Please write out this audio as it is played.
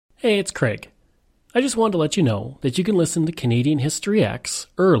Hey, it's Craig. I just wanted to let you know that you can listen to Canadian History X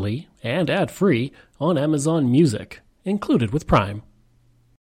early and ad-free on Amazon Music, included with Prime.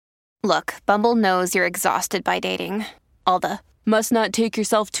 Look, Bumble knows you're exhausted by dating. All the, must not take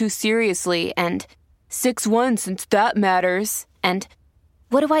yourself too seriously, and 6'1" since that matters, and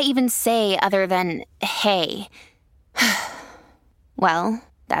what do I even say other than, hey? Well,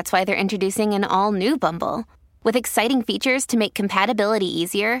 that's why they're introducing an all-new Bumble, with exciting features to make compatibility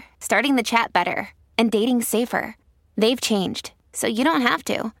easier, starting the chat better, and dating safer. They've changed, so you don't have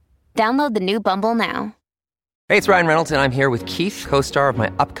to. Download the new Bumble now. Hey, it's Ryan Reynolds, and I'm here with Keith, co-star of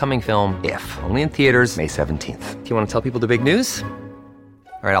my upcoming film, If, only in theaters May 17th. Do you want to tell people the big news?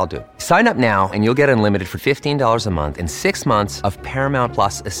 All right, I'll do it. Sign up now and you'll get unlimited for $15 a month and 6 months of Paramount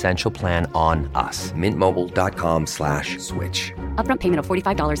Plus Essential Plan on us. MintMobile.com/switch. Upfront payment of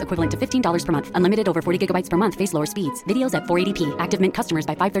 $45 equivalent to $15 per month. Unlimited over 40 gigabytes per month. Face lower speeds. Videos at 480p. Active Mint customers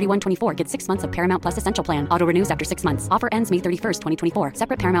by 531.24 get 6 months of Paramount Plus Essential Plan. Auto renews after 6 months. Offer ends May 31st, 2024.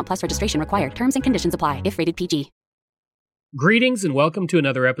 Separate Paramount Plus registration required. Terms and conditions apply if rated PG. Greetings and welcome to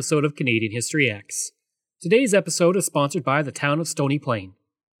another episode of Canadian History X. Today's episode is sponsored by the town of Stony Plain.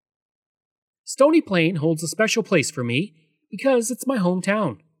 Stony Plain holds a special place for me because it's my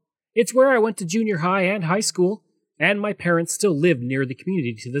hometown. It's where I went to junior high and high school, and my parents still live near the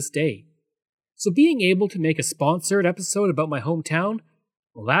community to this day. So being able to make a sponsored episode about my hometown,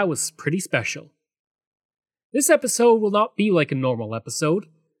 well, that was pretty special. This episode will not be like a normal episode.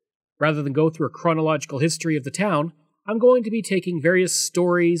 Rather than go through a chronological history of the town, I'm going to be taking various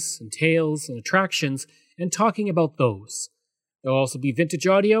stories and tales and attractions and talking about those. There'll also be vintage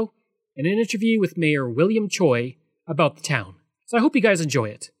audio and an interview with Mayor William Choi about the town. So I hope you guys enjoy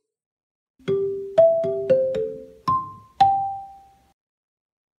it.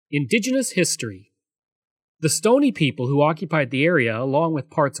 Indigenous history. The Stoney people who occupied the area, along with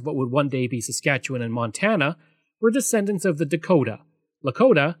parts of what would one day be Saskatchewan and Montana, were descendants of the Dakota,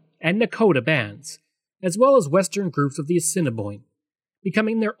 Lakota, and Nakota bands, as well as western groups of the Assiniboine,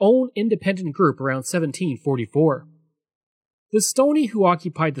 becoming their own independent group around 1744. The Stoney who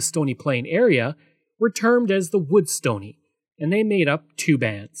occupied the Stony Plain area were termed as the Woodstony, and they made up two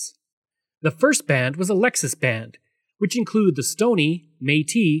bands. The first band was a Lexus band, which included the Stoney,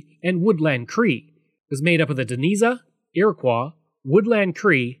 Métis, and Woodland Cree. It was made up of the Deniza, Iroquois, Woodland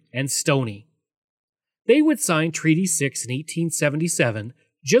Cree, and Stoney. They would sign Treaty 6 in 1877,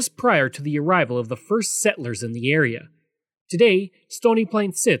 just prior to the arrival of the first settlers in the area. Today, Stony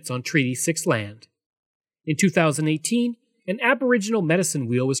Plain sits on Treaty 6 land. In 2018, an Aboriginal medicine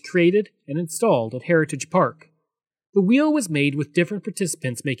wheel was created and installed at Heritage Park. The wheel was made with different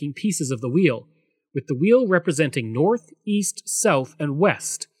participants making pieces of the wheel, with the wheel representing north, east, south, and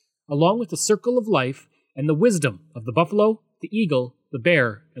west, along with the circle of life and the wisdom of the buffalo, the eagle, the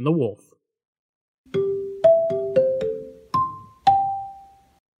bear, and the wolf.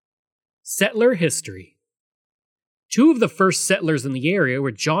 Settler history. Two of the first settlers in the area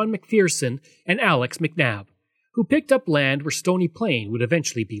were John McPherson and Alex McNabb, who picked up land where Stony Plain would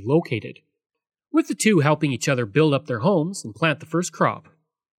eventually be located, with the two helping each other build up their homes and plant the first crop.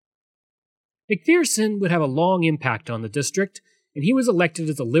 McPherson would have a long impact on the district, and he was elected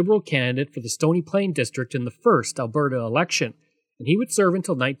as a Liberal candidate for the Stony Plain district in the first Alberta election, and he would serve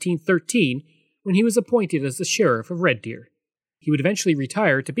until 1913 when he was appointed as the Sheriff of Red Deer. He would eventually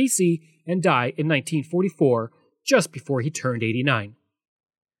retire to BC and die in 1944, just before he turned 89.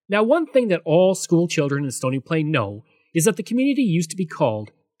 Now, one thing that all school children in Stony Plain know is that the community used to be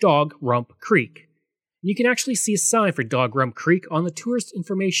called Dog Rump Creek. You can actually see a sign for Dog Rump Creek on the Tourist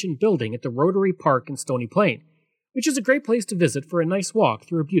Information Building at the Rotary Park in Stony Plain, which is a great place to visit for a nice walk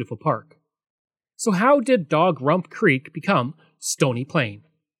through a beautiful park. So how did Dog Rump Creek become Stony Plain?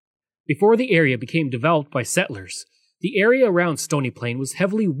 Before the area became developed by settlers, the area around Stony Plain was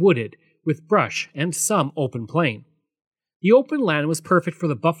heavily wooded with brush and some open plain. The open land was perfect for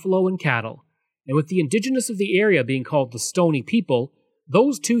the buffalo and cattle, and with the indigenous of the area being called the Stoney people,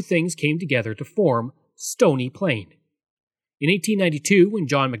 those two things came together to form Stony Plain. In 1892, when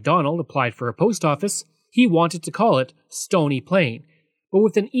John MacDonald applied for a post office, he wanted to call it Stony Plain, but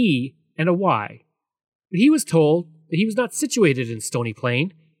with an E and a Y. But he was told that he was not situated in Stony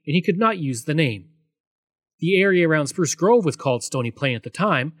Plain, and he could not use the name. The area around Spruce Grove was called Stony Plain at the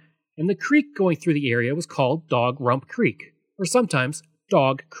time, and the creek going through the area was called Dog Rump Creek, or sometimes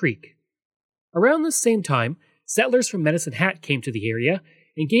Dog Creek. Around this same time, settlers from Medicine Hat came to the area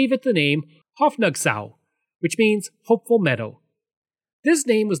and gave it the name Hofnugsow, which means Hopeful Meadow. This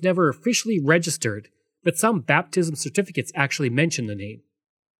name was never officially registered, but some baptism certificates actually mention the name.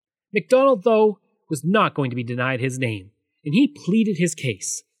 MacDonald, though, was not going to be denied his name, and he pleaded his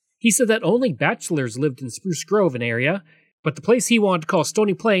case. He said that only bachelors lived in Spruce Grove and area, but the place he wanted to call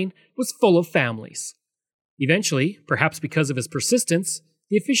Stony Plain was full of families. Eventually, perhaps because of his persistence,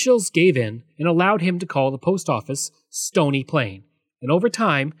 the officials gave in and allowed him to call the post office Stony Plain, and over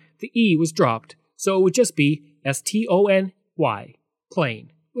time, the E was dropped, so it would just be S-T-O-N-Y,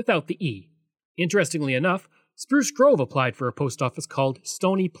 Plain, without the E. Interestingly enough, Spruce Grove applied for a post office called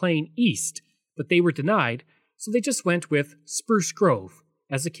Stony Plain East, but they were denied, so they just went with Spruce Grove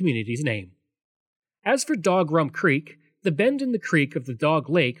as the community's name. As for Dog Rump Creek, the bend in the creek of the Dog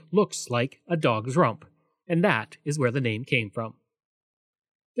Lake looks like a dog's rump, and that is where the name came from.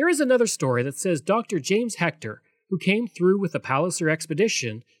 There is another story that says Dr. James Hector, who came through with the Palliser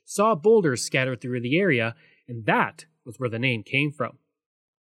expedition, saw boulders scattered through the area, and that was where the name came from.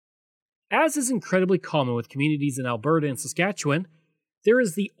 As is incredibly common with communities in Alberta and Saskatchewan, there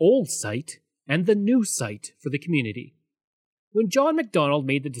is the old site and the new site for the community. When John MacDonald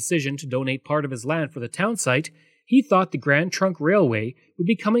made the decision to donate part of his land for the town site, he thought the Grand Trunk Railway would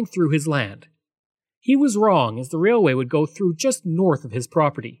be coming through his land. He was wrong, as the railway would go through just north of his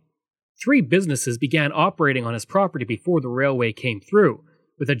property. 3 businesses began operating on his property before the railway came through,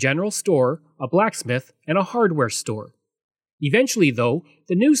 with a general store, a blacksmith, and a hardware store. Eventually, though,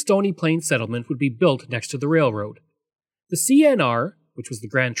 the new Stony Plain settlement would be built next to the railroad. The CNR, which was the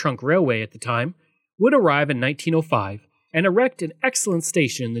Grand Trunk Railway at the time, would arrive in 1905 and erect an excellent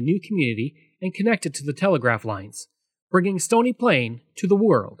station in the new community and connect it to the telegraph lines, bringing Stony Plain to the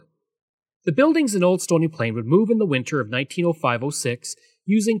world. The buildings in Old Stony Plain would move in the winter of 1905-06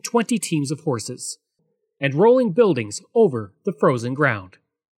 using 20 teams of horses, and rolling buildings over the frozen ground.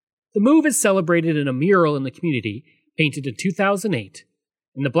 The move is celebrated in a mural in the community, painted in 2008,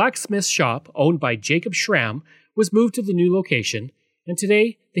 and the blacksmith shop, owned by Jacob Schramm, was moved to the new location, and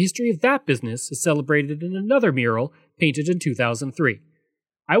today the history of that business is celebrated in another mural painted in 2003.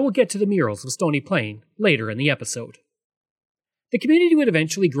 I will get to the murals of Stony Plain later in the episode. The community would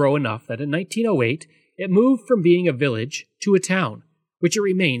eventually grow enough that in 1908 it moved from being a village to a town, which it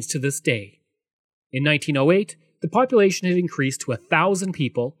remains to this day. In 1908, the population had increased to 1,000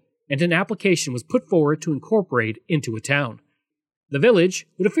 people, and an application was put forward to incorporate into a town. The village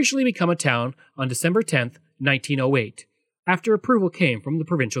would officially become a town on December 10, 1908, after approval came from the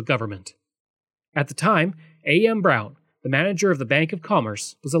provincial government. At the time, A.M. Brown, the manager of the Bank of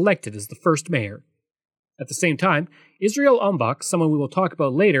Commerce, was elected as the first mayor. At the same time, Israel Umbach, someone we will talk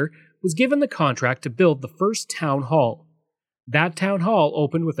about later, was given the contract to build the first town hall. That town hall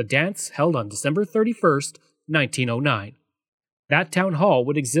opened with a dance held on December 31st, 1909. That town hall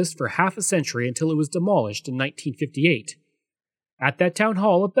would exist for half a century until it was demolished in 1958. At that town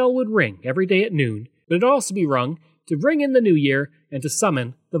hall, a bell would ring every day at noon, but it would also be rung to ring in the new year and to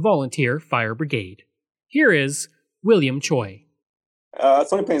summon the Volunteer Fire Brigade. Here is William Choi.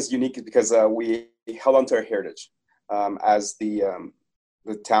 Stony Plain is unique because we held on to our heritage. As the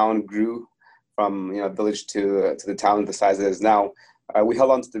town grew from village to the town the size it is now, we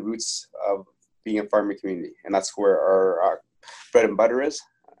held on to the roots of being a farming community, and that's where our bread and butter is,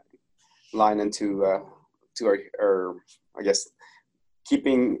 line into to our I guess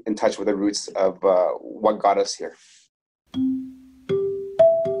keeping in touch with the roots of what got us here.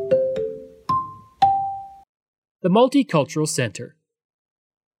 The Multicultural Center.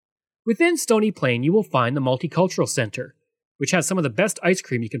 Within Stony Plain, you will find the Multicultural Center, which has some of the best ice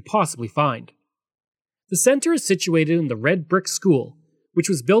cream you can possibly find. The center is situated in the Red Brick School, which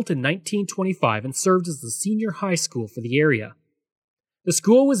was built in 1925 and served as the senior high school for the area. The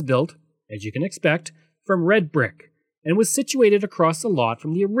school was built, as you can expect, from red brick and was situated across the lot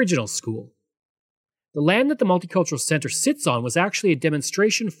from the original school. The land that the Multicultural Center sits on was actually a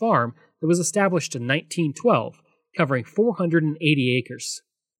demonstration farm that was established in 1912, covering 480 acres.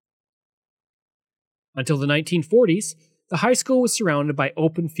 Until the 1940s, the high school was surrounded by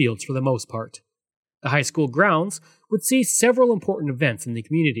open fields for the most part. The high school grounds would see several important events in the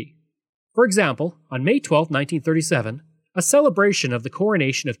community. For example, on May 12, 1937, a celebration of the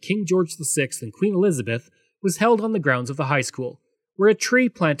coronation of King George VI and Queen Elizabeth was held on the grounds of the high school, where a tree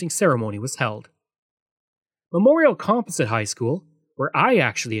planting ceremony was held. Memorial Composite High School, where I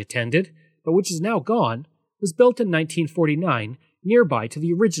actually attended, but which is now gone, was built in 1949 nearby to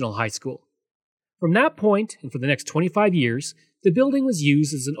the original high school. From that point, and for the next 25 years, the building was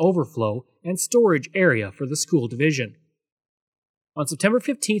used as an overflow and storage area for the school division. On September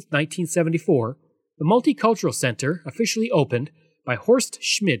 15, 1974, the Multicultural Center officially opened by Horst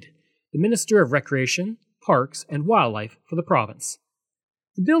Schmid, the Minister of Recreation, Parks, and Wildlife for the province.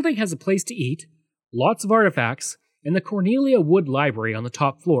 The building has a place to eat, lots of artifacts, and the Cornelia Wood Library on the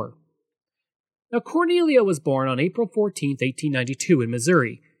top floor. Now, Cornelia was born on April 14, 1892 in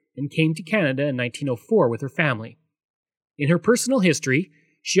Missouri, and came to Canada in 1904 with her family. In her personal history,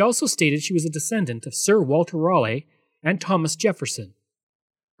 she also stated she was a descendant of Sir Walter Raleigh and Thomas Jefferson.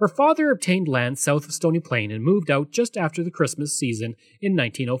 Her father obtained land south of Stony Plain and moved out just after the Christmas season in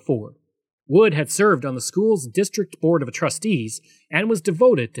 1904. Wood had served on the school's district board of trustees and was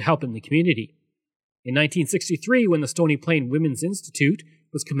devoted to helping the community. In 1963, when the Stony Plain Women's Institute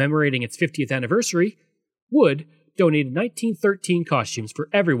was commemorating its 50th anniversary, Wood donated 1913 costumes for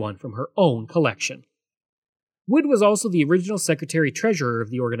everyone from her own collection. Wood was also the original secretary-treasurer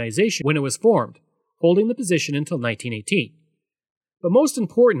of the organization when it was formed, holding the position until 1918. But most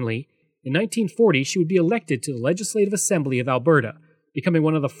importantly, in 1940 she would be elected to the Legislative Assembly of Alberta, becoming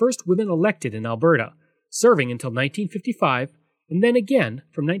one of the first women elected in Alberta, serving until 1955, and then again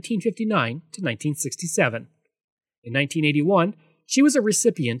from 1959 to 1967. In 1981, she was a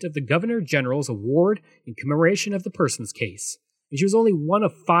recipient of the Governor-General's Award in commemoration of the Persons Case, and she was only one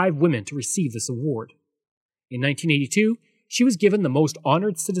of 5 women to receive this award. In 1982, she was given the Most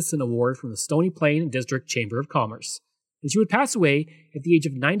Honored Citizen Award from the Stony Plain District Chamber of Commerce, and she would pass away at the age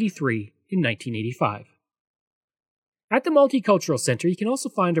of 93 in 1985. At the Multicultural Center, you can also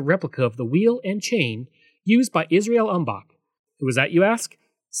find a replica of the wheel and chain used by Israel Umbach. Who was that, you ask?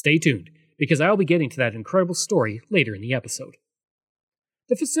 Stay tuned, because I'll be getting to that incredible story later in the episode.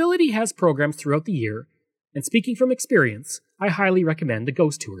 The facility has programs throughout the year, and speaking from experience, I highly recommend the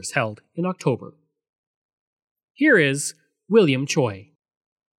ghost tours held in October. Here is William Choi.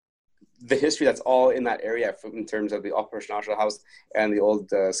 The history that's all in that area in terms of the operational house and the old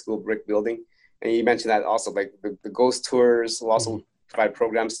school brick building. And you mentioned that also, like the ghost tours will also provide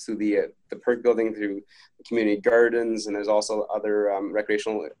programs to the Perk building through the community gardens. And there's also other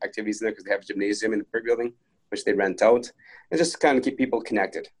recreational activities in there because they have a gymnasium in the Perk building, which they rent out. And just to kind of keep people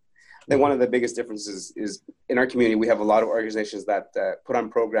connected. I think one of the biggest differences is in our community, we have a lot of organizations that put on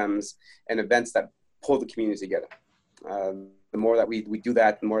programs and events that pull the community together. The more that we do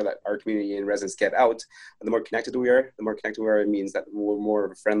that, the more that our community and residents get out, the more connected we are. The more connected we are, it means that we're more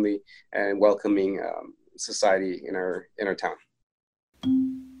of a friendly and welcoming society in our town.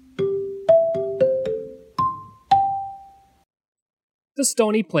 The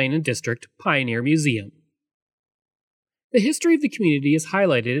Stony Plain and District Pioneer Museum. The history of the community is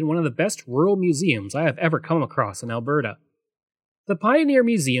highlighted in one of the best rural museums I have ever come across in Alberta. The Pioneer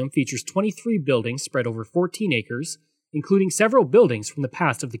Museum features 23 buildings spread over 14 acres, including several buildings from the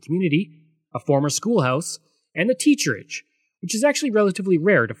past of the community, a former schoolhouse, and a teacherage, which is actually relatively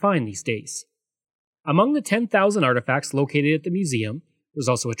rare to find these days. Among the 10,000 artifacts located at the museum, there's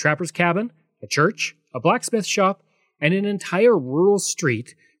also a trapper's cabin, a church, a blacksmith shop, and an entire rural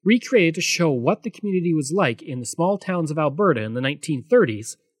street recreated to show what the community was like in the small towns of Alberta in the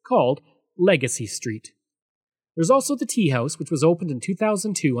 1930s, called Legacy Street. There's also the tea house, which was opened in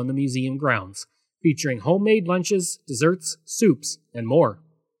 2002 on the museum grounds, featuring homemade lunches, desserts, soups, and more.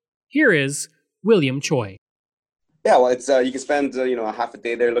 Here is William Choi. Yeah, well, it's you can spend a half a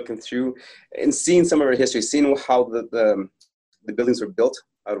day there looking through and seeing some of our history, seeing how the buildings were built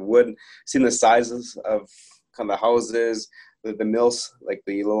out of wood, seeing the sizes of kind of the houses, the mills, like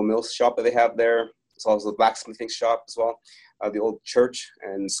the little mill shop that they have there, as well as the blacksmithing shop as well, the old church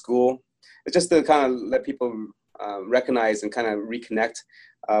and school. It's just to kind of let people recognize and kind of reconnect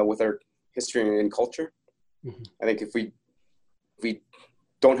with our history and culture. Mm-hmm. I think if we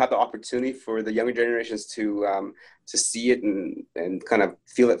don't have the opportunity for the younger generations to see it and kind of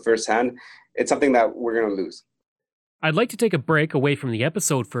feel it firsthand, it's something that we're going to lose. I'd like to take a break away from the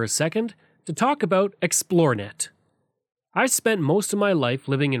episode for a second to talk about ExploreNet. I spent most of my life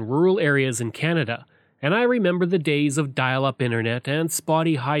living in rural areas in Canada, and I remember the days of dial-up internet and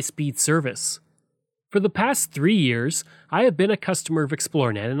spotty high-speed service. For the past 3 years, I have been a customer of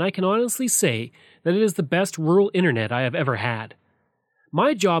ExploreNet, and I can honestly say that it is the best rural internet I have ever had.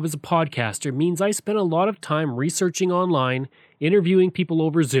 My job as a podcaster means I spend a lot of time researching online, interviewing people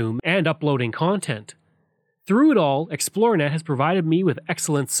over Zoom, and uploading content. Through it all, ExploreNet has provided me with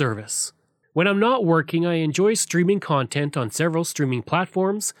excellent service. When I'm not working, I enjoy streaming content on several streaming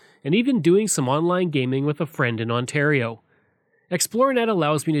platforms, and even doing some online gaming with a friend in Ontario. ExploreNet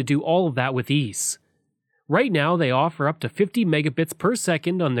allows me to do all of that with ease. Right now, they offer up to 50 megabits per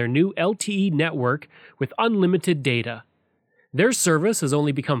second on their new LTE network with unlimited data. Their service has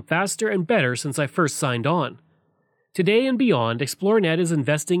only become faster and better since I first signed on. Today and beyond, ExploreNet is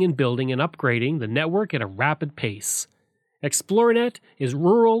investing in building and upgrading the network at a rapid pace. ExploreNet is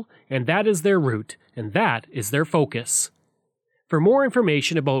rural, and that is their route, and that is their focus. For more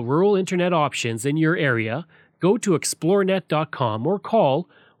information about rural internet options in your area, go to explorenet.com or call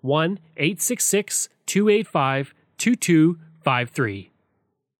 1-866-285-2253.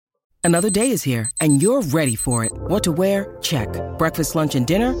 Another day is here, and you're ready for it. What to wear? Check. Breakfast, lunch, and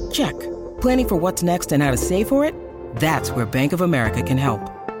dinner? Check. Planning for what's next and how to save for it? That's where Bank of America can help.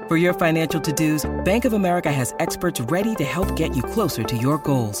 For your financial to-dos, Bank of America has experts ready to help get you closer to your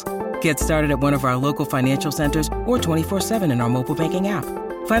goals. Get started at one of our local financial centers or 24/7 in our mobile banking app.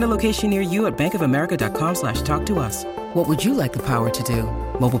 Find a location near you at bankofamerica.com/talktous. What would you like the power to do?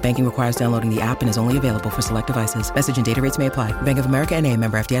 Mobile banking requires downloading the app and is only available for select devices. Message and data rates may apply. Bank of America N.A.,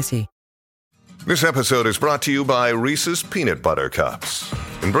 member FDIC. This episode is brought to you by Reese's Peanut Butter Cups.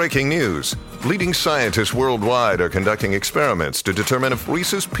 In breaking news, leading scientists worldwide are conducting experiments to determine if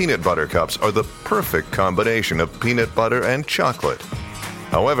Reese's Peanut Butter Cups are the perfect combination of peanut butter and chocolate.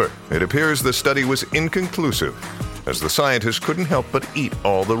 However, it appears the study was inconclusive, as the scientists couldn't help but eat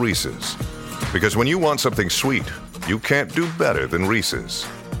all the Reese's. Because when you want something sweet, you can't do better than Reese's.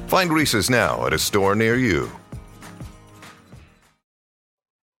 Find Reese's now at a store near you.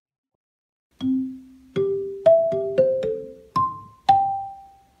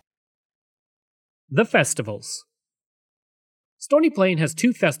 The festivals. Stony Plain has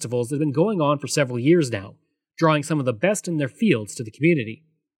two festivals that have been going on for several years now, drawing some of the best in their fields to the community.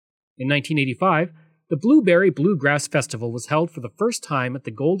 In 1985, the Blueberry Bluegrass Festival was held for the first time at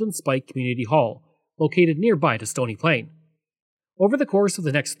the Golden Spike Community Hall, located nearby to Stony Plain. Over the course of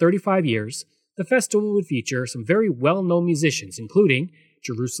the next 35 years, the festival would feature some very well-known musicians, including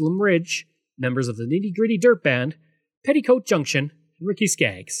Jerusalem Ridge, members of the Nitty Gritty Dirt Band, Petticoat Junction, and Ricky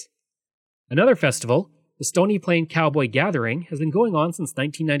Skaggs. Another festival, the Stony Plain Cowboy Gathering, has been going on since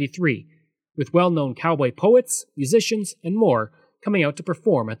 1993, with well-known cowboy poets, musicians, and more coming out to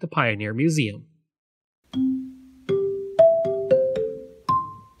perform at the Pioneer Museum.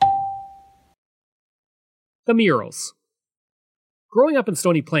 The murals. Growing up in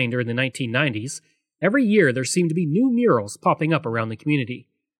Stony Plain during the 1990s, every year there seemed to be new murals popping up around the community.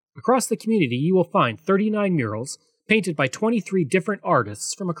 Across the community, you will find 39 murals painted by 23 different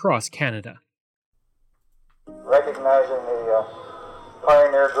artists from across Canada. Recognizing the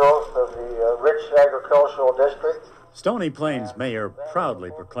pioneer growth of the rich agricultural district. Stony Plain's mayor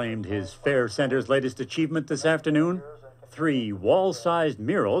proudly proclaimed his Fair Center's latest achievement this afternoon: 3 wall-sized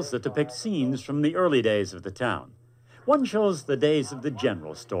murals that depict scenes from the early days of the town. One shows the days of the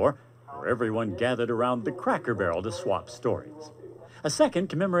general store, where everyone gathered around the Cracker Barrel to swap stories. A second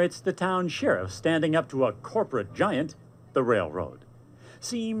commemorates the town sheriff standing up to a corporate giant, the railroad.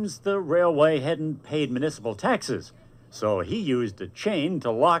 Seems the railway hadn't paid municipal taxes, so he used a chain to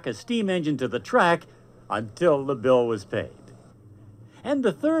lock a steam engine to the track until the bill was paid. And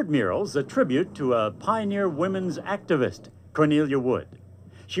the third mural's a tribute to a pioneer women's activist, Cornelia Wood.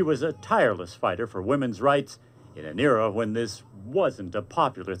 She was a tireless fighter for women's rights in an era when this wasn't a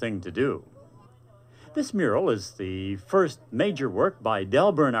popular thing to do. This mural is the first major work by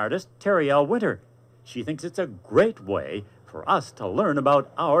Delburn artist Terry L. Winter. She thinks it's a great way for us to learn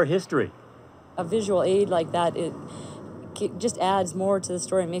about our history. A visual aid like that, it just adds more to the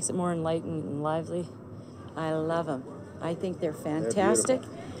story and makes it more enlightened and lively. I love them. I think they're fantastic.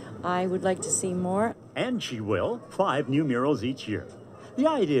 I would like to see more. And she will. 5 new murals each year. The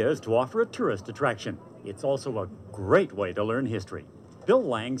idea is to offer a tourist attraction. It's also a great way to learn history. Bill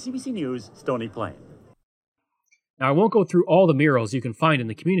Lang, CBC News, Stony Plain. Now, I won't go through all the murals you can find in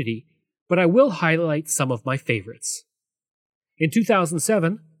the community, but I will highlight some of my favorites. In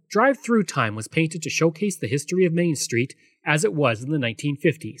 2007, Drive-Through Time was painted to showcase the history of Main Street as it was in the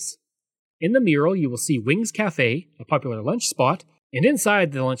 1950s. In the mural, you will see Wings Cafe, a popular lunch spot, and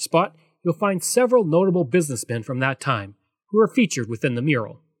inside the lunch spot, you'll find several notable businessmen from that time, who are featured within the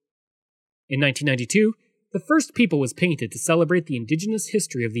mural. In 1992, the first People was painted to celebrate the indigenous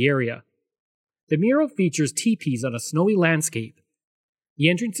history of the area. The mural features teepees on a snowy landscape. The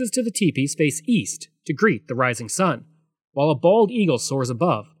entrances to the teepees face east to greet the rising sun, while a bald eagle soars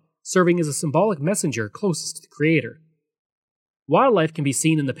above, serving as a symbolic messenger closest to the creator. Wildlife can be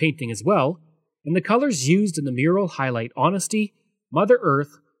seen in the painting as well, and the colors used in the mural highlight honesty, Mother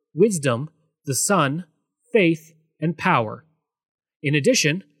Earth, wisdom, the sun, faith, and power. In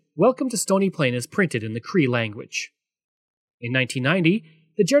addition, Welcome to Stony Plain is printed in the Cree language. In 1990,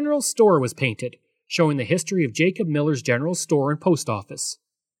 the General Store was painted, showing the history of Jacob Miller's General Store and Post Office.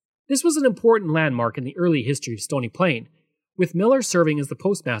 This was an important landmark in the early history of Stony Plain, with Miller serving as the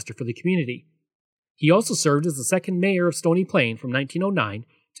postmaster for the community. He also served as the second mayor of Stony Plain from 1909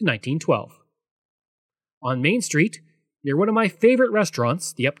 to 1912. On Main Street, near one of my favorite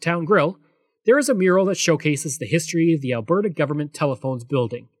restaurants, the Uptown Grill, there is a mural that showcases the history of the Alberta Government Telephones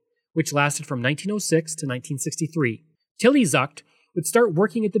building, which lasted from 1906 to 1963. Tilly Zucht would start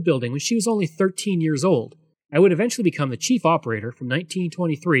working at the building when she was only 13 years old, and would eventually become the chief operator from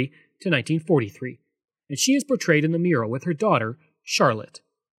 1923 to to 1943, and she is portrayed in the mural with her daughter, Charlotte.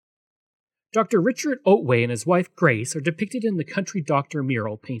 Dr. Richard Otway and his wife Grace are depicted in the Country Doctor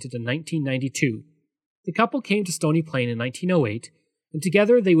mural painted in 1992. The couple came to Stony Plain in 1908, and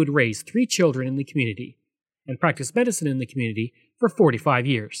together they would raise 3 children in the community and practice medicine in the community for 45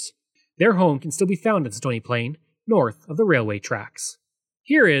 years. Their home can still be found in Stony Plain, north of the railway tracks.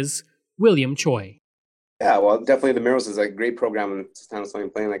 Here is William Choi. Yeah, well, definitely the Murals is a great program in the town of Stony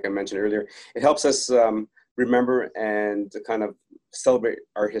Plain, like I mentioned earlier. It helps us remember and to kind of celebrate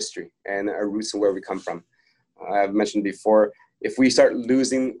our history and our roots and where we come from. I've mentioned before, if we start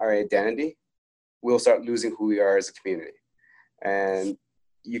losing our identity, we'll start losing who we are as a community. And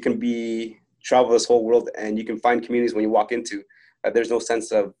you can travel this whole world and you can find communities when you walk into, there's no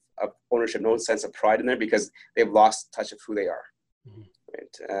sense of ownership, no sense of pride in there because they've lost touch of who they are. Mm-hmm.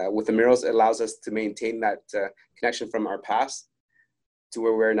 Right? With the Murals, it allows us to maintain that connection from our past to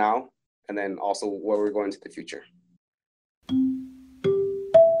where we're now, and then also where we're going to the future.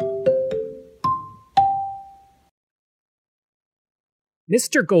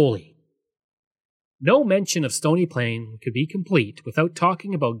 Mr. Goalie. No mention of Stony Plain could be complete without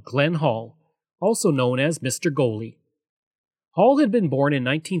talking about Glenn Hall, also known as Mr. Goalie. Hall had been born in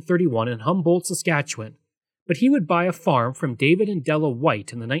 1931 in Humboldt, Saskatchewan, but he would buy a farm from David and Della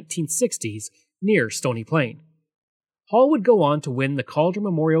White in the 1960s near Stony Plain. Hall would go on to win the Calder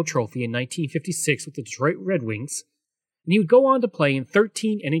Memorial Trophy in 1956 with the Detroit Red Wings, and he would go on to play in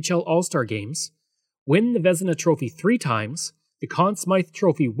 13 NHL All-Star games, win the Vezina Trophy 3 times, the Conn Smythe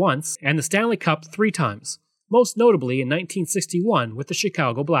Trophy once, and the Stanley Cup 3 times, most notably in 1961 with the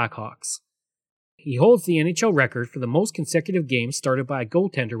Chicago Blackhawks. He holds the NHL record for the most consecutive games started by a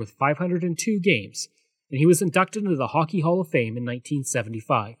goaltender with 502 games, and he was inducted into the Hockey Hall of Fame in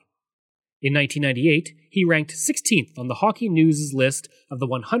 1975. In 1998, he ranked 16th on the Hockey News' list of the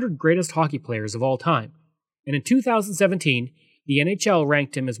 100 greatest hockey players of all time, and in 2017, the NHL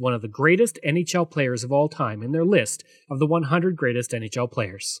ranked him as one of the greatest NHL players of all time in their list of the 100 greatest NHL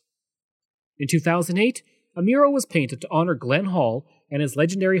players. In 2008, a mural was painted to honor Glenn Hall and his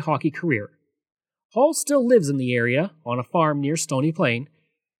legendary hockey career. Hall still lives in the area, on a farm near Stony Plain,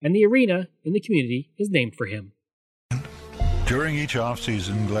 and the arena in the community is named for him. During each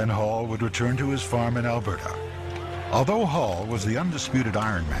off-season, Glenn Hall would return to his farm in Alberta. Although Hall was the undisputed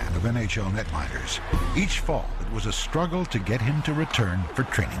Ironman of NHL netminders, each fall it was a struggle to get him to return for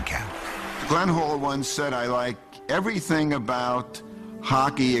training camp. Glenn Hall once said, "I like everything about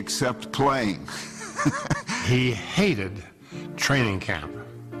hockey except playing." He hated training camp,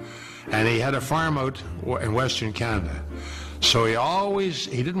 and he had a farm out in Western Canada. So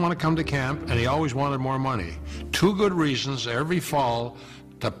he didn't want to come to camp, and he always wanted more money. 2 good reasons every fall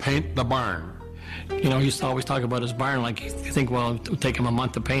to paint the barn. You know, he used to always talk about his barn like you think, well, it would take him a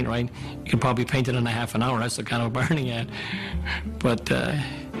month to paint, right? You could probably paint it in a half an hour. That's the kind of barn he had. But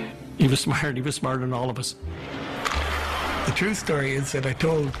he was smart. He was smarter than all of us. The true story is that I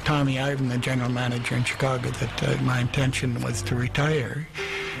told Tommy Ivan, the general manager in Chicago, that my intention was to retire.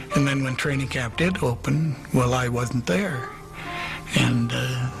 And then when training camp did open, well, I wasn't there. And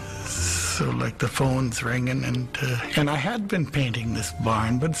so like the phone's ringing, and I had been painting this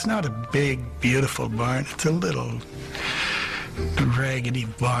barn, but it's not a big, beautiful barn. It's a little raggedy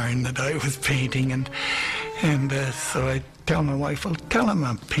barn that I was painting, and so I tell my wife, "Well, tell him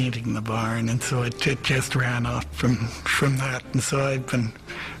I'm painting the barn," and so it just ran off from that, and so I've been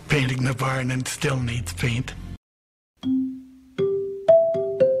painting the barn and it still needs paint.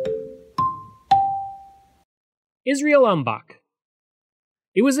 Israel Umbach.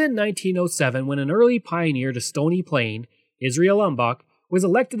 It was in 1907 when an early pioneer to Stony Plain, Israel Umbach, was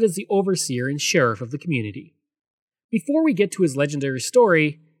elected as the overseer and sheriff of the community. Before we get to his legendary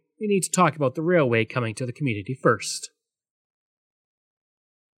story, we need to talk about the railway coming to the community first.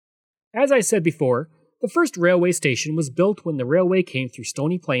 As I said before, the first railway station was built when the railway came through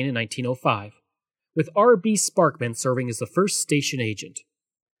Stony Plain in 1905, with R.B. Sparkman serving as the first station agent.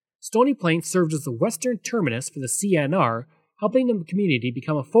 Stony Plain served as the western terminus for the CNR, helping the community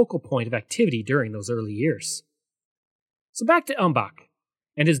become a focal point of activity during those early years. So back to Umbach,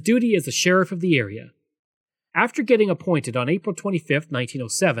 and his duty as the sheriff of the area. After getting appointed on April 25,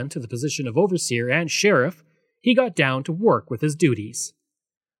 1907 to the position of overseer and sheriff, he got down to work with his duties.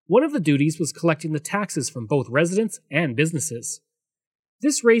 One of the duties was collecting the taxes from both residents and businesses.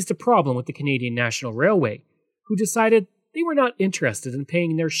 This raised a problem with the Canadian National Railway, who decided they were not interested in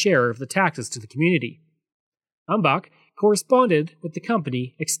paying their share of the taxes to the community. Umbach corresponded with the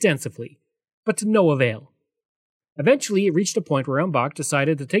company extensively, but to no avail. Eventually, it reached a point where Umbach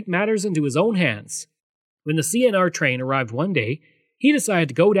decided to take matters into his own hands. When the CNR train arrived one day, he decided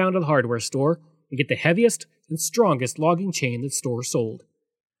to go down to the hardware store and get the heaviest and strongest logging chain the store sold.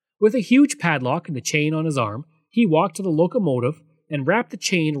 With a huge padlock and the chain on his arm, he walked to the locomotive and wrapped the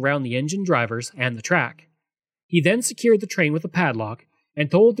chain around the engine drivers and the track. He then secured the train with a padlock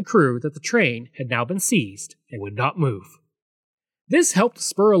and told the crew that the train had now been seized and would not move. This helped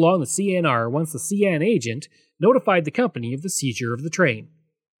spur along the CNR once the CN agent notified the company of the seizure of the train.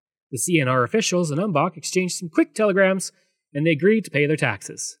 The CNR officials and Umbach exchanged some quick telegrams, and they agreed to pay their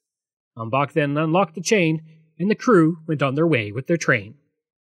taxes. Umbach then unlocked the chain, and the crew went on their way with their train.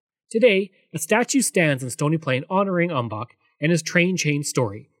 Today, a statue stands in Stony Plain honoring Umbach and his train chain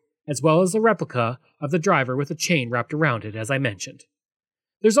story, as well as a replica of the driver with a chain wrapped around it, as I mentioned.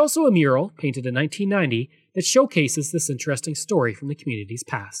 There's also a mural, painted in 1990, that showcases this interesting story from the community's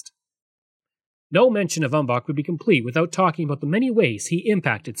past. No mention of Umbach would be complete without talking about the many ways he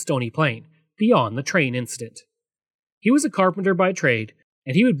impacted Stony Plain, beyond the train incident. He was a carpenter by trade,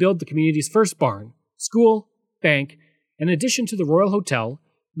 and he would build the community's first barn, school, bank, and in addition to the Royal Hotel,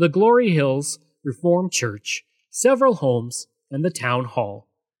 the Glory Hills Reformed Church, several homes, and the town hall.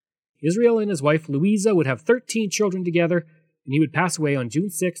 Israel and his wife Louisa would have 13 children together, and he would pass away on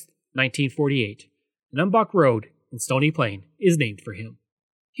June 6, 1948. And Umbach Road in Stony Plain is named for him.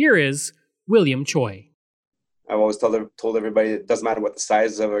 Here is William Choi. I've always told everybody it doesn't matter what the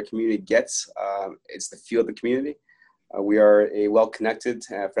size of our community gets, it's the feel of the community. We are a well-connected,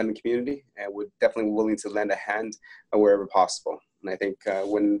 friendly community, and we're definitely willing to lend a hand wherever possible. And I think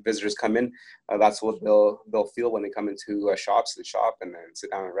when visitors come in, that's what they'll feel when they come into shops to shop and then sit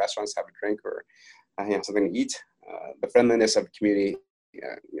down in restaurants, have a drink or something to eat. The friendliness of the community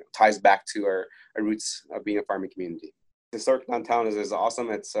ties back to our roots of being a farming community. The historic downtown is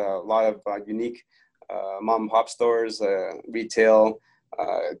awesome. It's a lot of unique mom and pop stores, retail,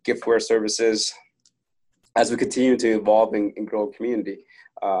 giftware services. As we continue to evolve and grow a community,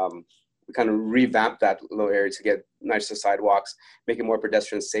 we kind of revamp that little area to get nicer sidewalks, make it more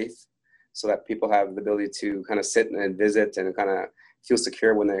pedestrian safe so that people have the ability to kind of sit and visit and kind of feel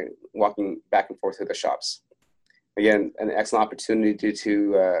secure when they're walking back and forth to the shops. Again, an excellent opportunity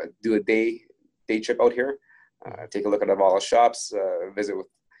to do a day trip out here, take a look at all the shops, visit with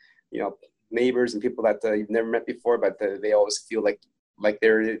neighbors and people that you've never met before, but they always feel like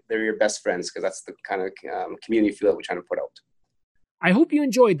they're your best friends, because that's the kind of community feel that we're trying to put out. I hope you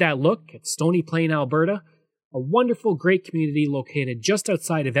enjoyed that look at Stony Plain, Alberta, a wonderful, great community located just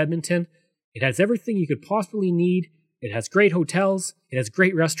outside of Edmonton. It has everything you could possibly need. It has great hotels, it has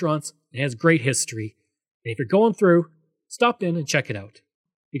great restaurants, it has great history. And if you're going through, stop in and check it out,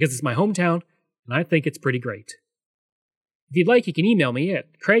 because it's my hometown, and I think it's pretty great. If you'd like, you can email me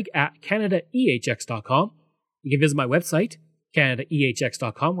at craig@canadaehx.com. You can visit my website,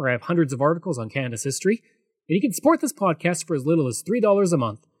 canadaehx.com, where I have hundreds of articles on Canada's history. And you can support this podcast for as little as $3 a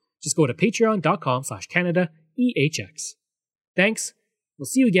month. Just go to patreon.com/CanadaEHX. Thanks. We'll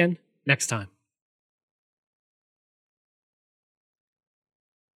see you again next time.